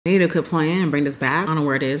I need to quit playing and bring this back. I don't know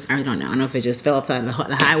where it is. I don't know. I don't know if it just fell off the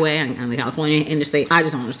highway on the California interstate. I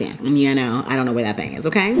just don't understand. You know, I don't know where that thing is,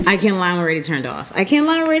 okay? I can't lie, I'm already turned off. I can't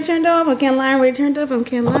lie, I'm already turned off. I can't lie, I'm already turned off. I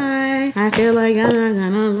can't lie. I feel like I'm not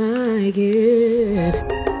gonna like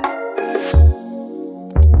it.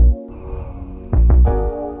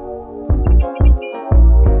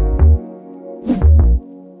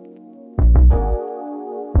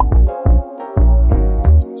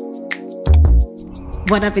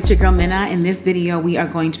 What up, it's your girl Mena. In this video, we are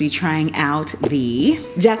going to be trying out the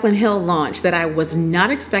Jaclyn Hill launch that I was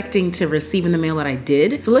not expecting to receive in the mail that I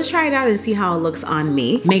did. So let's try it out and see how it looks on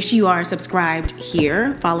me. Make sure you are subscribed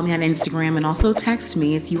here. Follow me on Instagram and also text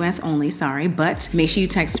me. It's US only, sorry, but make sure you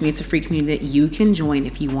text me. It's a free community that you can join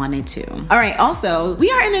if you wanted to. All right, also,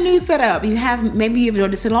 we are in a new setup. Maybe you've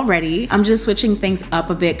noticed it already. I'm just switching things up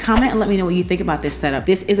a bit. Comment and let me know what you think about this setup.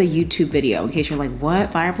 This is a YouTube video. In case you're like,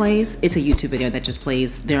 what, fireplace? It's a YouTube video that just plays.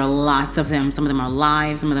 There are lots of them. Some of them are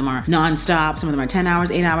live, some of them are non-stop, some of them are 10 hours,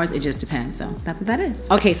 8 hours. It just depends. So that's what that is.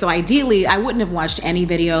 Okay, so ideally, I wouldn't have watched any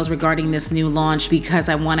videos regarding this new launch because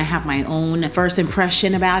I want to have my own first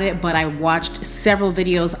impression about it, but I watched several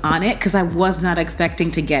videos on it because I was not expecting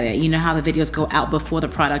to get it. You know how the videos go out before the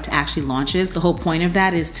product actually launches? The whole point of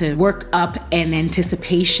that is to work up an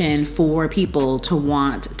anticipation for people to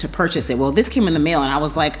want to purchase it. Well, this came in the mail and I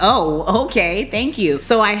was like, oh, okay, thank you.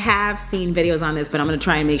 So I have seen videos on this, but I'm gonna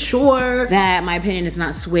try and make sure that my opinion is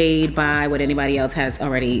not swayed by what anybody else has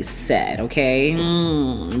already said, okay?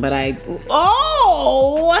 Oh!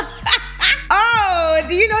 Oh,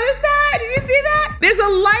 do you notice that? Did you see that? There's a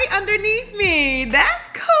light underneath me. That's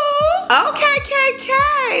cool. Okay,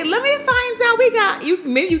 KK. Let me find out. We got you.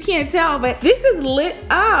 Maybe you can't tell, but this is lit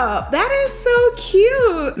up. That is so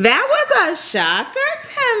cute. That was a shocker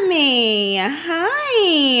to me.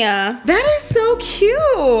 Hi. That is so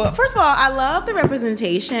cute. First of all, I love the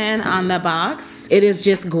representation on the box. It is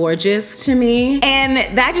just gorgeous to me. And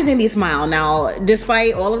that just made me smile. Now,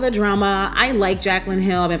 despite all of the drama, I like Jaclyn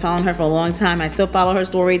Hill. I've been following her for a long time. I still follow her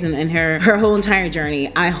stories and her whole entire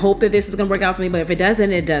journey. I hope that this is gonna work out for me, but if it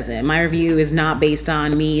doesn't, it doesn't. My review is not based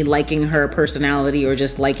on me liking her personality or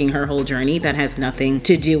just liking her whole journey. That has nothing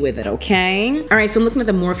to do with it, okay? All right, so I'm looking at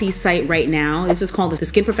the Morphe site right now. This is called the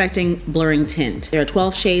Skin Perfecting Blurring Tint. There are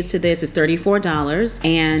 12 shades to this. It's $34,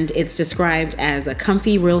 and it's described as a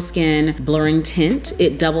comfy real skin blurring tint.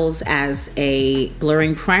 It doubles as a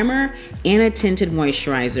blurring primer and a tinted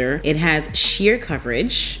moisturizer. It has sheer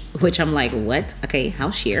coverage, which I'm like, what? Okay,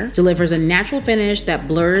 how sheer? Delivers a natural finish that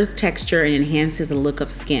blurs texture and enhances the look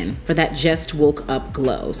of skin for that just woke up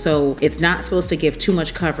glow. So it's not supposed to give too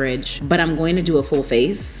much coverage, but I'm going to do a full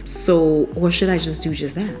face. So, or should I just do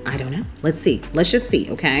just that? I don't know. Let's see. Let's just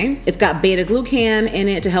see, okay? It's got beta glucan in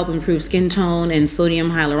it to help improve skin tone, and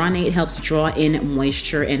sodium hyaluronate helps draw in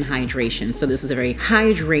moisture and hydration. So this is a very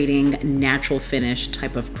hydrating, natural finish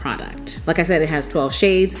type of product. Like I said, it has 12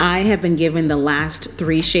 shades. I have been given the last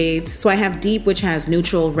 3 shades. So I have deep, which has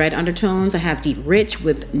neutral red undertones. I have deep rich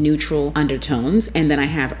with neutral undertones. And then I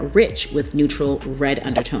have rich with neutral red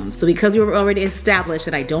undertones. So because we've already established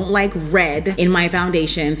that I don't like red in my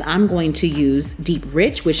foundations, I'm going to use deep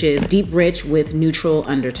rich, which is deep rich with neutral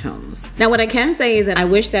undertones. Now, what I can say is that I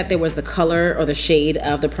wish that there was the color or the shade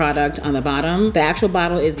of the product on the bottom. The actual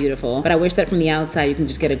bottle is beautiful, but I wish that from the outside you can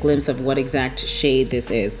just get a glimpse of what exact shade this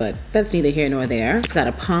is, but that's neither here nor there. It's got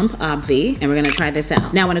a pump, obvi, and we're gonna try this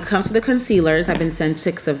out. Now, when it comes to the concealers, I've been sent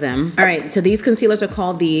 6 of them. All right, so these concealers are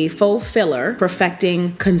called the Faux Filler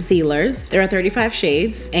Perfecting Concealers. There are 35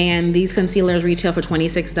 shades, and these concealers retail for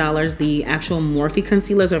 $26. The actual Morphe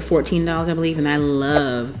concealers are $14, I believe, and I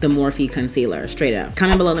love the Morphe concealer, straight up.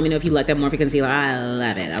 Comment below, let me know if you like that Morphe concealer. I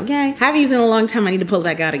love it, okay? Haven't used it in a long time. I need to pull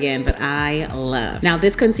that out again, but I love. Now,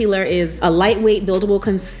 this concealer is a lightweight buildable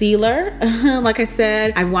concealer. Like I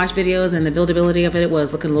said, I've watched videos and the buildability of it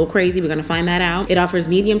was looking a little crazy. We're gonna find that out. It offers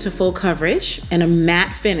medium to full coverage and a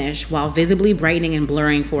matte finish while visibly brightening and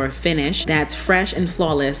blurring for a finish that's fresh and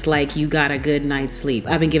flawless, like you got a good night's sleep.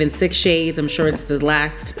 I've been given 6 shades. I'm sure it's the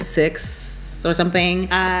last 6 or something.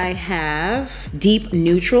 I have deep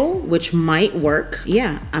neutral, which might work.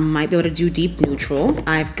 Yeah, I might be able to do deep neutral.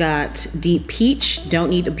 I've got deep peach. Don't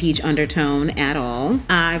need a peach undertone at all.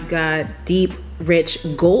 I've got deep rich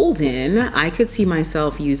golden. I could see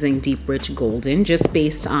myself using deep rich golden just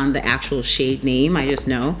based on the actual shade name. I just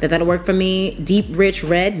know that that'll work for me. Deep rich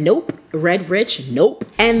red, nope. Red Rich, nope.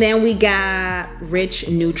 And then we got Rich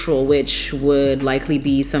Neutral, which would likely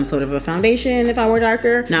be some sort of a foundation if I were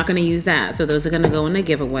darker. Not gonna use that. So those are gonna go in the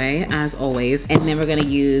giveaway as always. And then we're gonna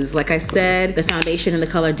use, like I said, the foundation in the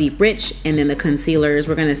color Deep Rich, and then the concealers,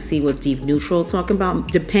 we're gonna see what Deep Neutral talking about.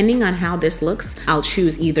 Depending on how this looks, I'll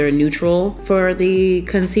choose either neutral for the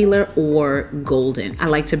concealer or golden. I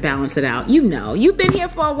like to balance it out. You know, you've been here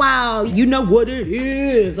for a while. You know what it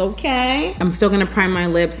is, okay? I'm still gonna prime my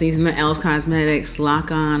lips using the e.l.f. Cosmetics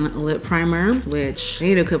Lock On Lip Primer, which they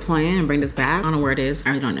need to quit playing and bring this back. I don't know where it is. I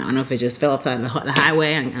really don't know. I don't know if it just fell off the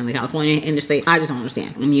highway on the California interstate. I just don't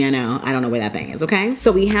understand. You know, I don't know where that thing is, okay?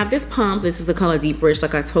 So we have this pump. This is the color Deep Rich,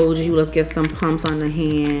 like I told you. Let's get some pumps on the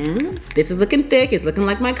hands. This is looking thick. It's looking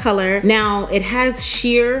like my color. Now, it has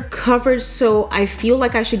sheer coverage, so I feel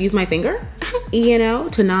like I should use my finger, you know,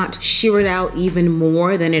 to not sheer it out even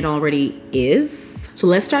more than it already is. So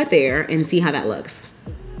let's start there and see how that looks.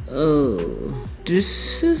 Oh,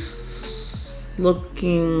 this is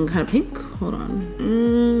looking kind of pink. Hold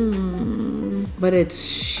on. But it's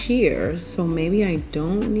sheer, so maybe I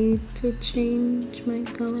don't need to change my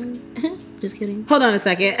color. Just kidding. Hold on a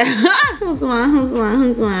second.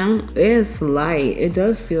 It's light. It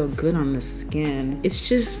does feel good on the skin. It's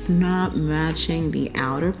just not matching the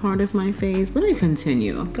outer part of my face. Let me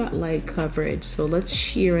continue. I've got light coverage, so let's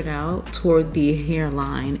sheer it out toward the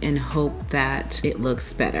hairline and hope that it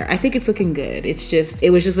looks better. I think it's looking good.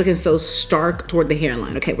 It was just looking so stark toward the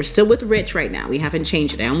hairline. Okay, we're still with Rich right now. We haven't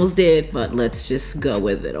changed it. I almost did, but let's just go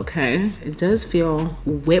with it, okay? It does feel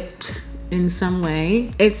whipped in some way.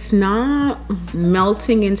 It's not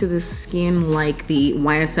melting into the skin like the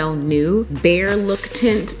YSL New Bare Look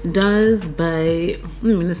tint does, but I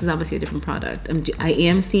mean, this is obviously a different product. I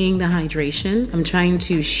am seeing the hydration. I'm trying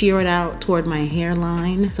to sheer it out toward my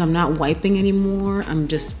hairline, so I'm not wiping anymore. I'm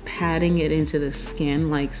just patting it into the skin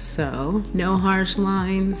like so. No harsh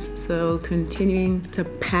lines, so continuing to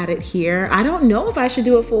pat it here. I don't know if I should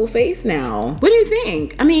do a full face now. What do you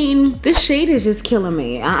think? I mean, this shade is just killing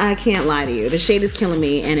me. I can't lie to you. The shade is killing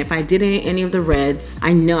me, and if I did any of the reds,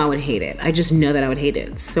 I know I would hate it. I just know that I would hate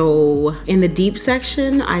it. So in the deep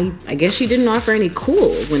section, I guess she didn't offer any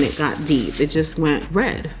cool when it got deep. It just went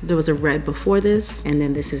red. There was a red before this, and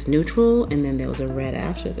then this is neutral, and then there was a red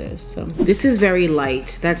after this. So this is very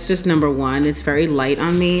light. That's just number one. It's very light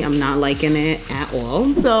on me. I'm not liking it at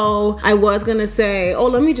all. So I was gonna say, oh,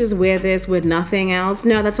 let me just wear this with nothing else.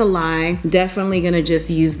 No, that's a lie. Definitely gonna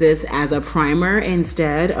just use this as a primer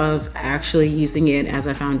instead of actually using it as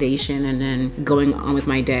a foundation and then going on with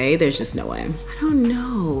my day. There's just no way. I don't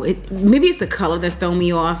know. Maybe it's the color that's throwing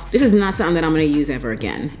me off. This is not something that I'm gonna use ever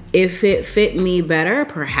again. If it fit me better,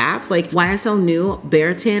 perhaps. Like YSL New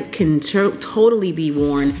Bare Tint can totally be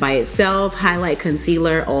worn by itself, highlight,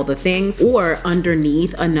 concealer, all the things, or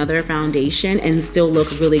underneath another foundation and still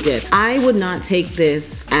look really good. I would not take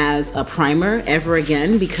this as a primer ever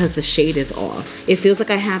again because the shade is off. It feels like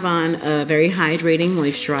I have on a very hydrating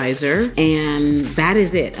moisturizer, and that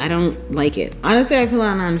is it. I don't like it. Honestly, I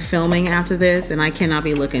plan on filming after this, and I cannot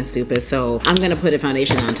be looking stupid, so I'm gonna put a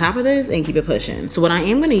foundation on top of this and keep it pushing. So what I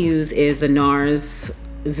am gonna use is the NARS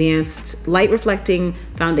Advanced Light Reflecting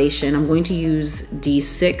Foundation. I'm going to use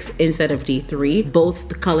D6 instead of D3. Both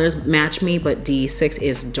the colors match me, but D6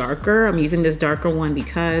 is darker. I'm using this darker one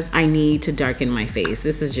because I need to darken my face.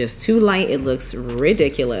 This is just too light. It looks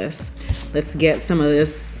ridiculous. Let's get some of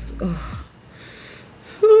this.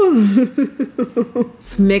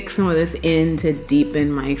 Let's mix some of this in to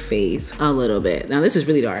deepen my face a little bit. Now this is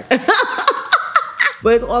really dark.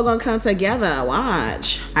 But it's all gonna come together,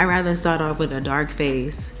 watch. I'd rather start off with a dark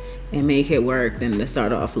face and make it work than to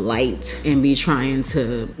start off light and be trying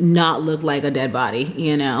to not look like a dead body,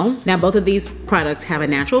 you know? Now, both of these products have a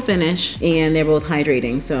natural finish and they're both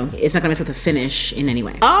hydrating, so it's not gonna mess with the finish in any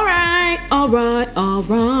way. All right.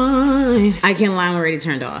 I can't lie, I'm already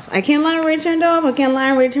turned off. I can't lie, I'm already turned off. I can't lie,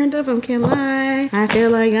 I'm already turned off. I can't lie. I feel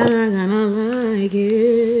like I'm not gonna like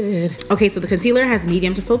it. Okay, so the concealer has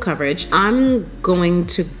medium to full coverage. I'm going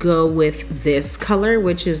to go with this color,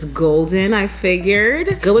 which is golden. I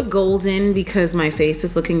figured go with golden because my face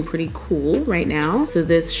is looking pretty cool right now. So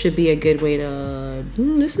this should be a good way to,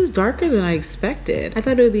 this is darker than I expected. I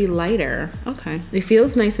thought it would be lighter. Okay, it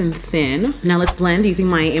feels nice and thin. Now let's blend using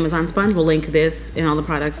my Amazon sponge. We'll link this in all the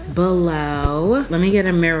products below. Let me get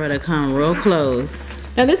a mirror to come real close.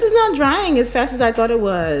 Now this is not drying as fast as I thought it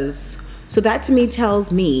was. So that to me tells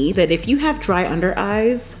me that if you have dry under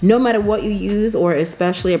eyes, no matter what you use, or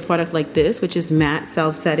especially a product like this, which is matte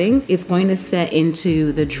self-setting, it's going to set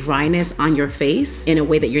into the dryness on your face in a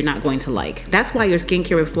way that you're not going to like. That's why your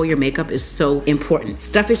skincare before your makeup is so important.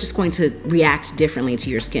 Stuff is just going to react differently to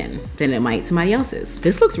your skin than it might somebody else's.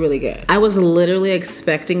 This looks really good. I was literally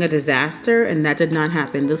expecting a disaster and that did not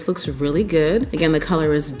happen. This looks really good. Again, the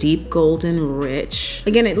color is deep golden rich.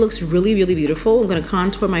 Again, it looks really, really beautiful. I'm gonna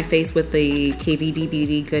contour my face with the KVD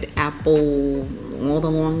Beauty Good Apple, all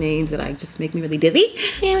the long names that I just make me really dizzy.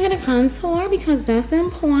 And we're gonna contour because that's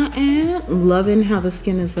important. I'm loving how the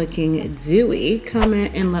skin is looking dewy.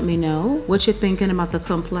 Comment and let me know what you're thinking about the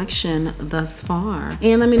complexion thus far.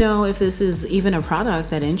 And let me know if this is even a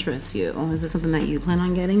product that interests you. Is this something that you plan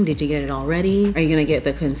on getting? Did you get it already? Are you gonna get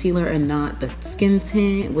the concealer and not the skin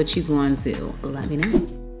tint? What you going to do? Let me know.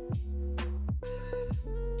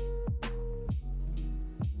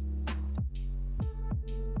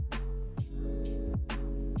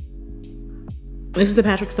 This is the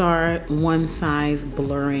Patrick Star One Size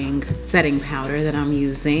Blurring Setting Powder that I'm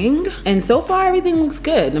using. And so far, everything looks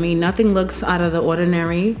good. I mean, nothing looks out of the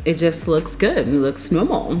ordinary. It just looks good. It looks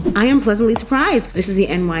normal. I am pleasantly surprised. This is the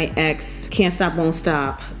NYX Can't Stop, Won't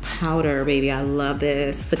Stop powder, baby. I love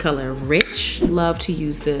this. It's the color Rich. Love to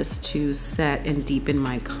use this to set and deepen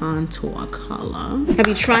my contour color. Have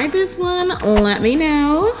you tried this one? Let me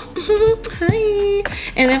know. Hi.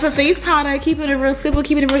 And then for face powder, keeping it real simple,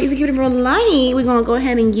 keeping it real easy, keeping it real light, we're gonna go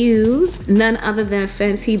ahead and use none other than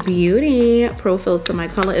Fenty Beauty Pro Filter. My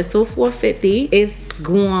color is still 450. It's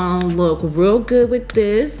gonna look real good with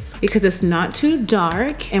this because it's not too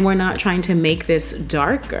dark and we're not trying to make this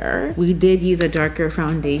darker. We did use a darker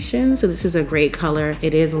foundation, so this is a great color.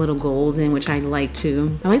 It is a little golden, which I like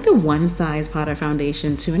too. I like the One Size powder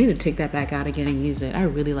foundation too. I need to take that back out again and use it. I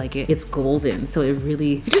really like it. It's golden, so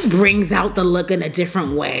it just brings out the look in a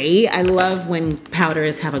different way. I love when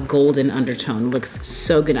powders have a golden undertone. It looks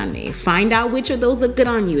so good on me. Find out which of those look good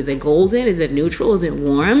on you. Is it golden? Is it neutral? Is it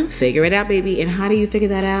warm? Figure it out, baby. And how do you figure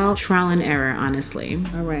that out? Trial and error, honestly.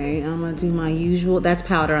 All right, I'm gonna do my usual. That's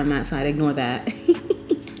powder on that side. Ignore that.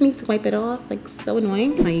 I need to wipe it off. Like, so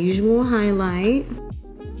annoying. My usual highlight.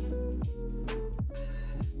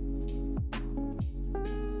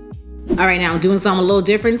 All right, now I'm doing something a little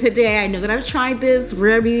different today. I know that I've tried this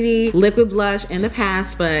Rare Beauty liquid blush in the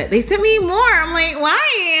past, but they sent me more. I'm like, why?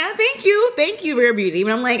 Thank you, Rare Beauty.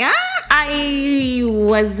 But I'm like, I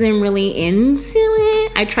wasn't really into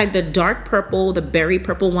it. I tried the dark purple, the berry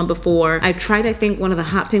purple one before. I tried, I think, one of the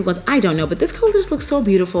hot pink ones. I don't know, but this color just looks so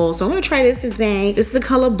beautiful. So I'm gonna try this today. This is the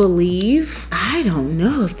color Believe. I don't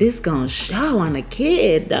know if this gonna show on a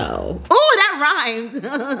kid though. Oh, that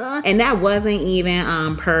rhymed. And that wasn't even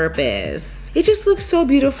on purpose. It just looks so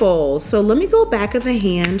beautiful. So let me go back of the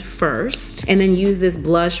hand first and then use this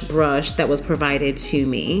blush brush that was provided to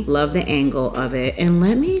me. Love the angle of it. And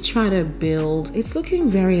let me try to build. It's looking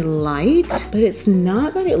very light, but it's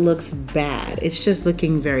not that it looks bad. It's just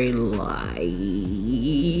looking very light.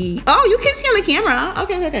 Oh, you can see on the camera.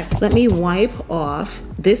 Okay. Let me wipe off.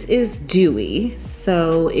 This is dewy,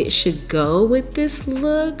 so it should go with this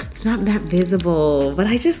look. It's not that visible, but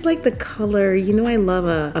I just like the color. You know, I love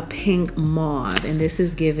a pink mauve, and this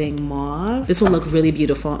is giving mauve. This will look really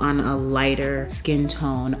beautiful on a lighter skin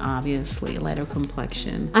tone, obviously, lighter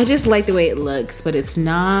complexion. I just like the way it looks, but it's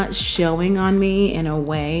not showing on me in a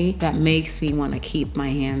way that makes me want to keep my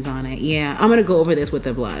hands on it. Yeah, I'm gonna go over this with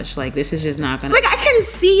the blush. Like, this is just not gonna, like, I can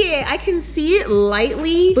see it. I can see it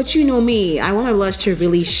lightly, but you know me, I want my blush to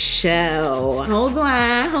really show. Hold on.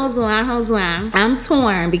 I'm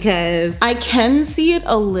torn because I can see it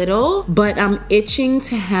a little, but I'm itching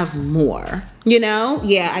to have more. You know?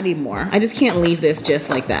 Yeah, I need more. I just can't leave this just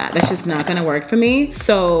like that. That's just not gonna work for me.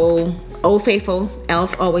 So, Old Faithful,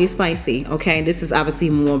 Elf Always Spicy. Okay, this is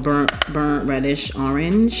obviously more burnt reddish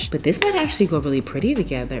orange, but this might actually go really pretty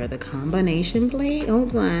together. The combination plate,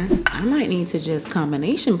 hold on. I might need to just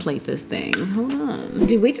combination plate this thing. Hold on.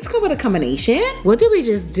 Did we just go with a combination? What did we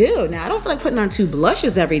just do? Now, I don't feel like putting on 2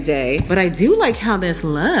 blushes every day, but I do like how this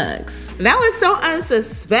looks. That was so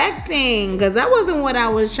unsuspecting, because that wasn't what I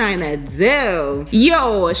was trying to do.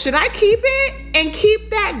 Yo, should I keep it and keep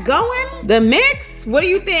that going? The mix? What do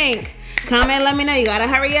you think? Comment, let me know. You gotta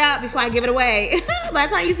hurry up before I give it away. By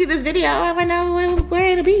the time you see this video, I wanna know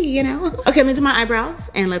where it'll be, you know? Okay, I'm gonna do my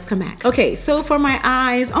eyebrows and let's come back. Okay, so for my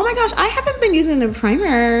eyes, oh my gosh, I haven't been using the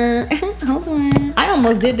primer. Hold on. I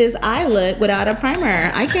almost did this eye look without a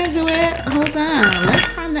primer. I can't do it. Hold on, let's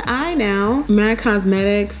prime in the eye now. MAC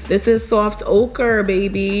Cosmetics. This is Soft Ochre,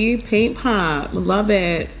 baby. Paint Pop. Love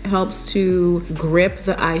it. Helps to grip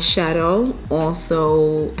the eyeshadow.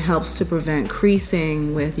 Also helps to prevent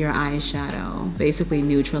creasing with your eyeshadow. Basically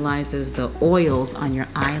neutralizes the oils on your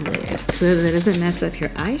eyelids so that it doesn't mess up your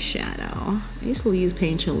eyeshadow. I used to use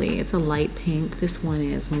Paint Chili. It's a light pink. This one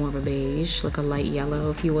is more of a beige, like a light yellow,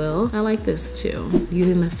 if you will. I like this too.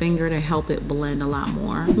 Using the finger to help it blend a lot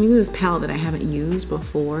more. I'm using this palette that I haven't used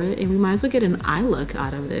before, and we might as well get an eye look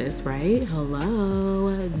out of this, right?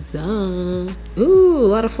 Hello, duh. Ooh, a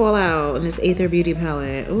lot of fallout in this Aether Beauty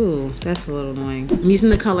palette. Ooh, that's a little annoying. I'm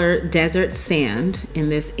using the color Desert Sand in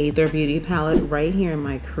this Aether Beauty palette right here in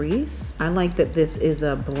my crease. I like that this is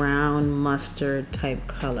a brown mustard type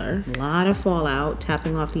color. A lot of fallout,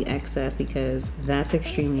 tapping off the excess because that's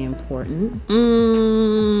extremely important.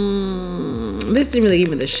 This didn't really give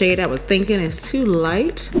me the shade I was thinking. It's too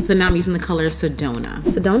light. So now I'm using the color Sedona.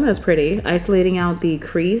 Sedona is pretty, isolating out the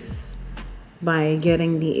crease by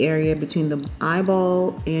getting the area between the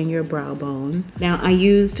eyeball and your brow bone. Now I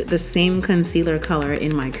used the same concealer color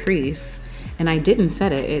in my crease and I didn't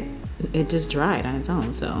set it. It just dried on its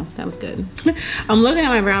own, so that was good. I'm looking at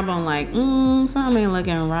my brow bone like, something ain't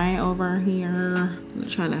looking right over here. I'm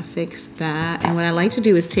trying to fix that. And what I like to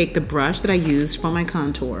do is take the brush that I used for my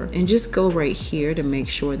contour and just go right here to make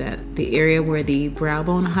sure that the area where the brow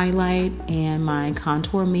bone highlight and my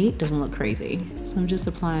contour meet doesn't look crazy. So I'm just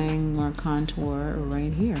applying more contour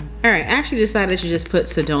right here. All right, I actually decided to just put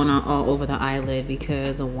Sedona all over the eyelid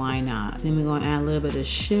because why not? Then we're gonna add a little bit of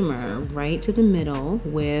shimmer right to the middle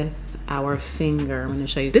with our finger. I'm gonna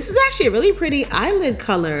show you. This is actually a really pretty eyelid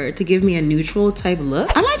color to give me a neutral type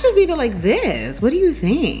look. I might just leave it like this. What do you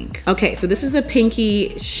think? Okay, so this is a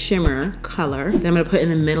pinky shimmer color that I'm gonna put in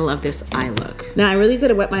the middle of this eye look. Now I really could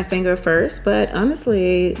have wet my finger first, but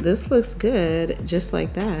honestly, this looks good just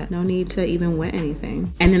like that. No need to even wet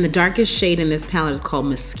anything. And then the darkest shade in this palette is called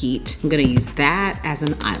Mesquite. I'm gonna use that as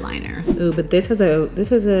an eyeliner. Ooh, but this has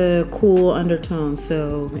a cool undertone,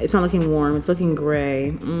 so it's not looking warm, it's looking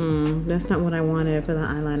gray. That's not what I wanted for the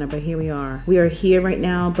eyeliner, but here we are. We are here right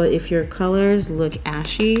now, but if your colors look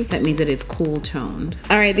ashy, that means that it's cool toned.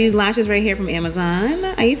 All right, these lashes right here from Amazon.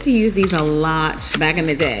 I used to use these a lot back in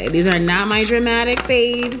the day. These are not my dramatic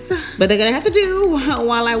faves, but they're gonna have to do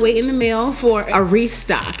while I wait in the mail for a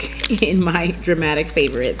restock in my dramatic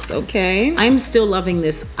favorites, okay? I'm still loving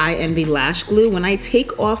this I Envy lash glue. When I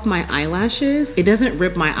take off my eyelashes, it doesn't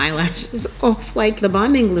rip my eyelashes off like the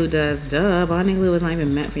bonding glue does. Duh, bonding glue is not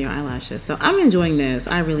even meant for your eyelashes. So I'm enjoying this,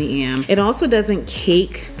 I really am. It also doesn't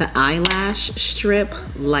cake the eyelash strip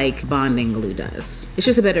like bonding glue does. It's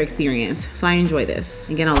just a better experience, so I enjoy this.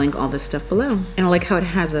 Again, I'll link all this stuff below. And I like how it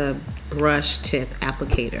has a brush tip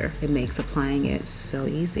applicator. It makes applying it so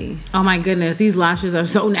easy. Oh my goodness, these lashes are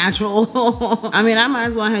so natural. I mean, I might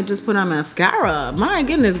as well have just put on mascara. My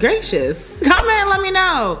goodness gracious. Comment, let me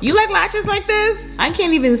know. You like lashes like this? I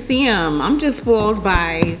can't even see them. I'm just spoiled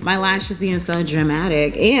by my lashes being so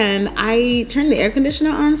dramatic. And I turned the air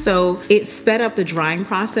conditioner on, so it sped up the drying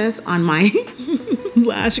process on my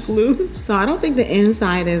lash glue. So I don't think the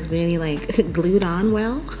inside is really like glued on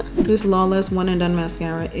well. This Lawless One and Done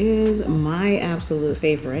mascara is my absolute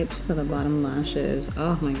favorite for the bottom lashes.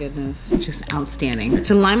 Oh my goodness, just outstanding.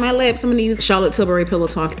 To line my lips, I'm gonna use Charlotte Tilbury Pillow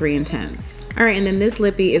Talk 3 Intense. All right, and then this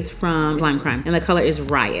lippy is from Slime Crime, and the color is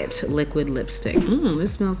Riot Liquid Lipstick.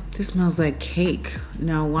 This smells like cake.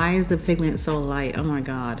 Now, why is the pigment so light? Oh my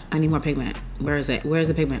God, I need more pigment. Where is it? Where's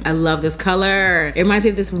the pigment? I love this color. It reminds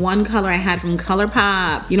me of this one color I had from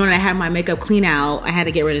ColourPop. You know, when I had my makeup clean out, I had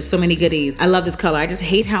to get rid of so many goodies. I love this color. I just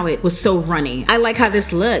hate how it was so runny. I like how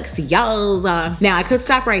this looks, y'all. Now I could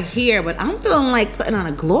stop right here, but I'm feeling like putting on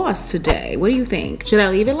a gloss today. What do you think? Should I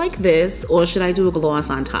leave it like this or should I do a gloss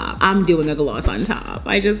on top? I'm doing a gloss on top.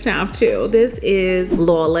 I just have to. This is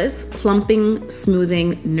Lawless Plumping,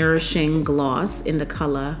 Smoothing, Nourishing Gloss in the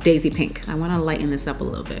color Daisy Pink. I wanna lighten this up a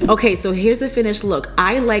little bit. Okay, so here's the finished look.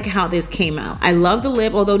 I like how this came out. I love the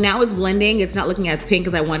lip, although now it's blending. It's not looking as pink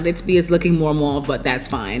as I wanted it to be. It's looking more mauve, but that's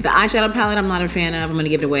fine. The eyeshadow palette I'm not a fan of. I'm gonna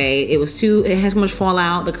give it away. It has too much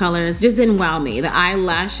fallout. The colors just didn't wow me. The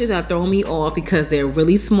eyelashes are throwing me off because they're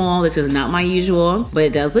really small. This is not my usual, but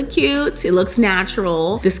it does look cute. It looks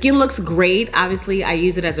natural. The skin looks great. Obviously, I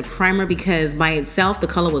use it as a primer because by itself, the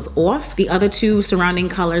color was off. The other two surrounding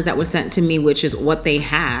colors that were sent to me, which is what they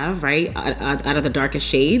have, right, out of the darkest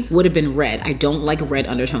shades, would have been red. I don't like red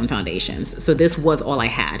undertone foundations. So this was all I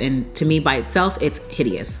had. And to me, by itself, it's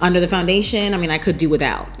hideous. Under the foundation, I mean, I could do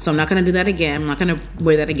without. So I'm not gonna do that again. I'm not gonna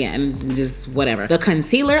wear that again. Just whatever. The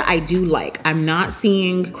concealer, I do like. I'm not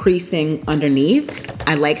seeing creasing underneath.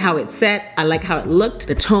 I like how it set. I like how it looked.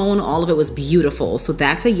 The tone, all of it was beautiful. So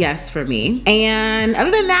that's a yes for me. And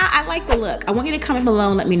other than that, I like the look. I want you to comment below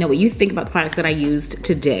and let me know what you think about the products that I used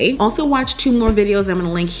today. Also watch 2 more videos I'm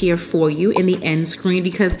gonna link here for you in the end screen,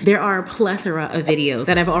 because there are a plethora of videos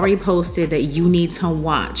that I've already posted that you need to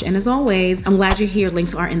watch. And as always, I'm glad you're here.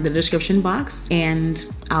 Links are in the description box, and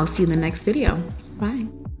I'll see you in the next video.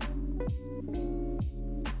 Bye.